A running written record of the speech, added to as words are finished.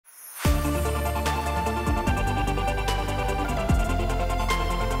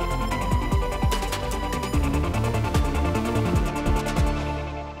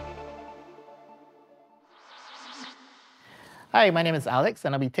Hi, my name is Alex,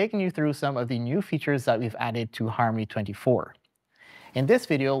 and I'll be taking you through some of the new features that we've added to Harmony 24. In this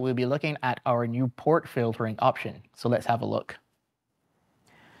video, we'll be looking at our new port filtering option. So let's have a look.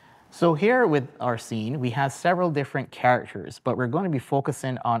 So here with our scene, we have several different characters, but we're going to be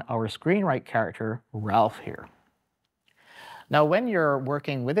focusing on our screen right character, Ralph here. Now, when you're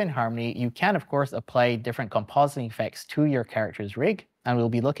working within Harmony, you can, of course, apply different compositing effects to your character's rig, and we'll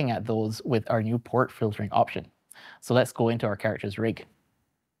be looking at those with our new port filtering option. So let's go into our character's rig.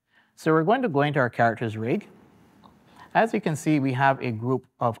 So we're going to go into our character's rig. As you can see, we have a group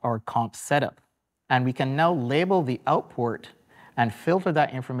of our comp setup, and we can now label the out port and filter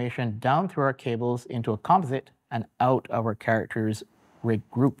that information down through our cables into a composite and out of our character's rig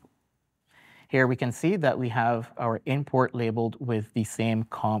group. Here we can see that we have our import labeled with the same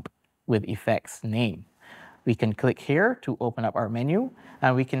comp with effects name. We can click here to open up our menu,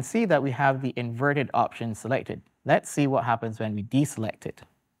 and we can see that we have the inverted option selected. Let's see what happens when we deselect it.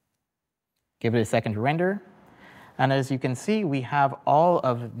 Give it a second to render. And as you can see, we have all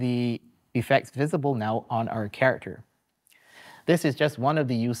of the effects visible now on our character. This is just one of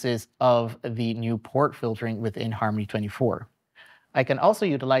the uses of the new port filtering within Harmony 24. I can also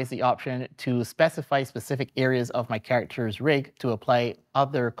utilize the option to specify specific areas of my character's rig to apply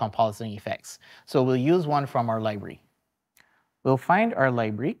other compositing effects. So we'll use one from our library. We'll find our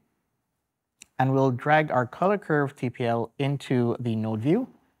library, and we'll drag our color curve TPL into the node view,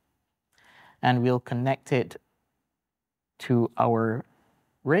 and we'll connect it to our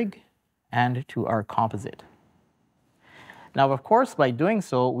rig and to our composite. Now, of course, by doing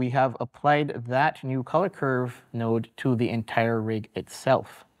so, we have applied that new color curve node to the entire rig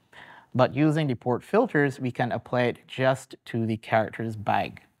itself. But using the port filters, we can apply it just to the character's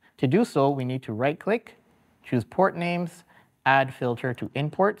bag. To do so, we need to right-click, choose port names, add filter to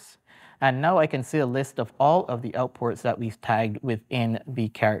imports, and now I can see a list of all of the outports that we've tagged within the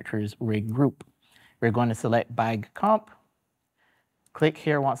character's rig group. We're going to select bag comp, click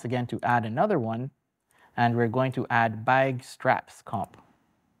here once again to add another one, and we're going to add bag straps comp.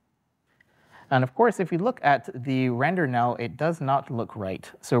 And of course, if we look at the render now, it does not look right.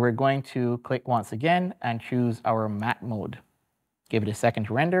 So we're going to click once again and choose our matte mode. Give it a second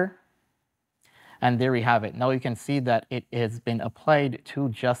to render. And there we have it. Now you can see that it has been applied to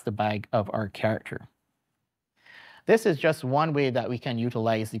just the bag of our character. This is just one way that we can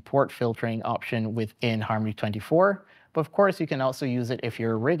utilize the port filtering option within Harmony 24. But of course, you can also use it if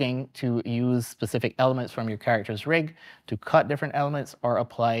you're rigging to use specific elements from your character's rig to cut different elements or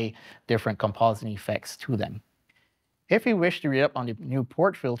apply different compositing effects to them. If you wish to read up on the new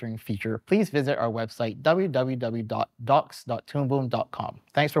port filtering feature, please visit our website, www.docs.toonboom.com.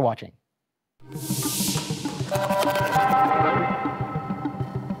 Thanks for watching.